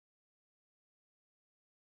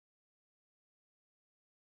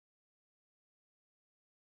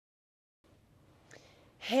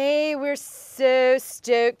Hey, we're so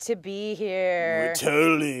stoked to be here. We're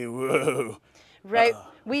totally, whoa. Right,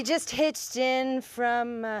 we just hitched in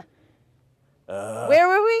from, where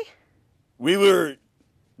were we?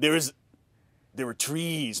 There were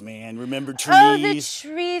trees, man. Remember trees? Oh, the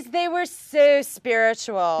trees, they were so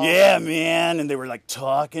spiritual. Yeah, man, and they were like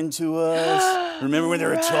talking to us. Remember when they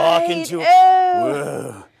were talking to us? Oh,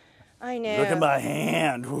 Whoa. I know. Look at my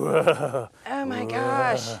hand. Whoa. Oh my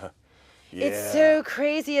gosh. Yeah. It's so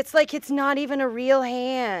crazy. It's like it's not even a real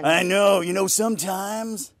hand. I know. You know,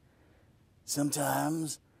 sometimes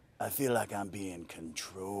I feel like I'm being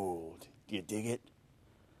controlled. Do you dig it?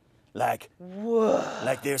 Like, Whoa.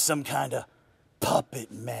 like there's some kind of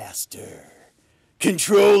puppet master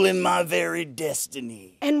controlling my very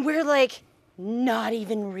destiny. And we're like, not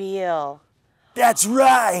even real. That's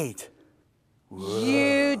right. Whoa.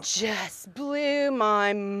 You just blew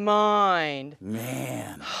my mind.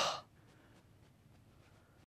 Man.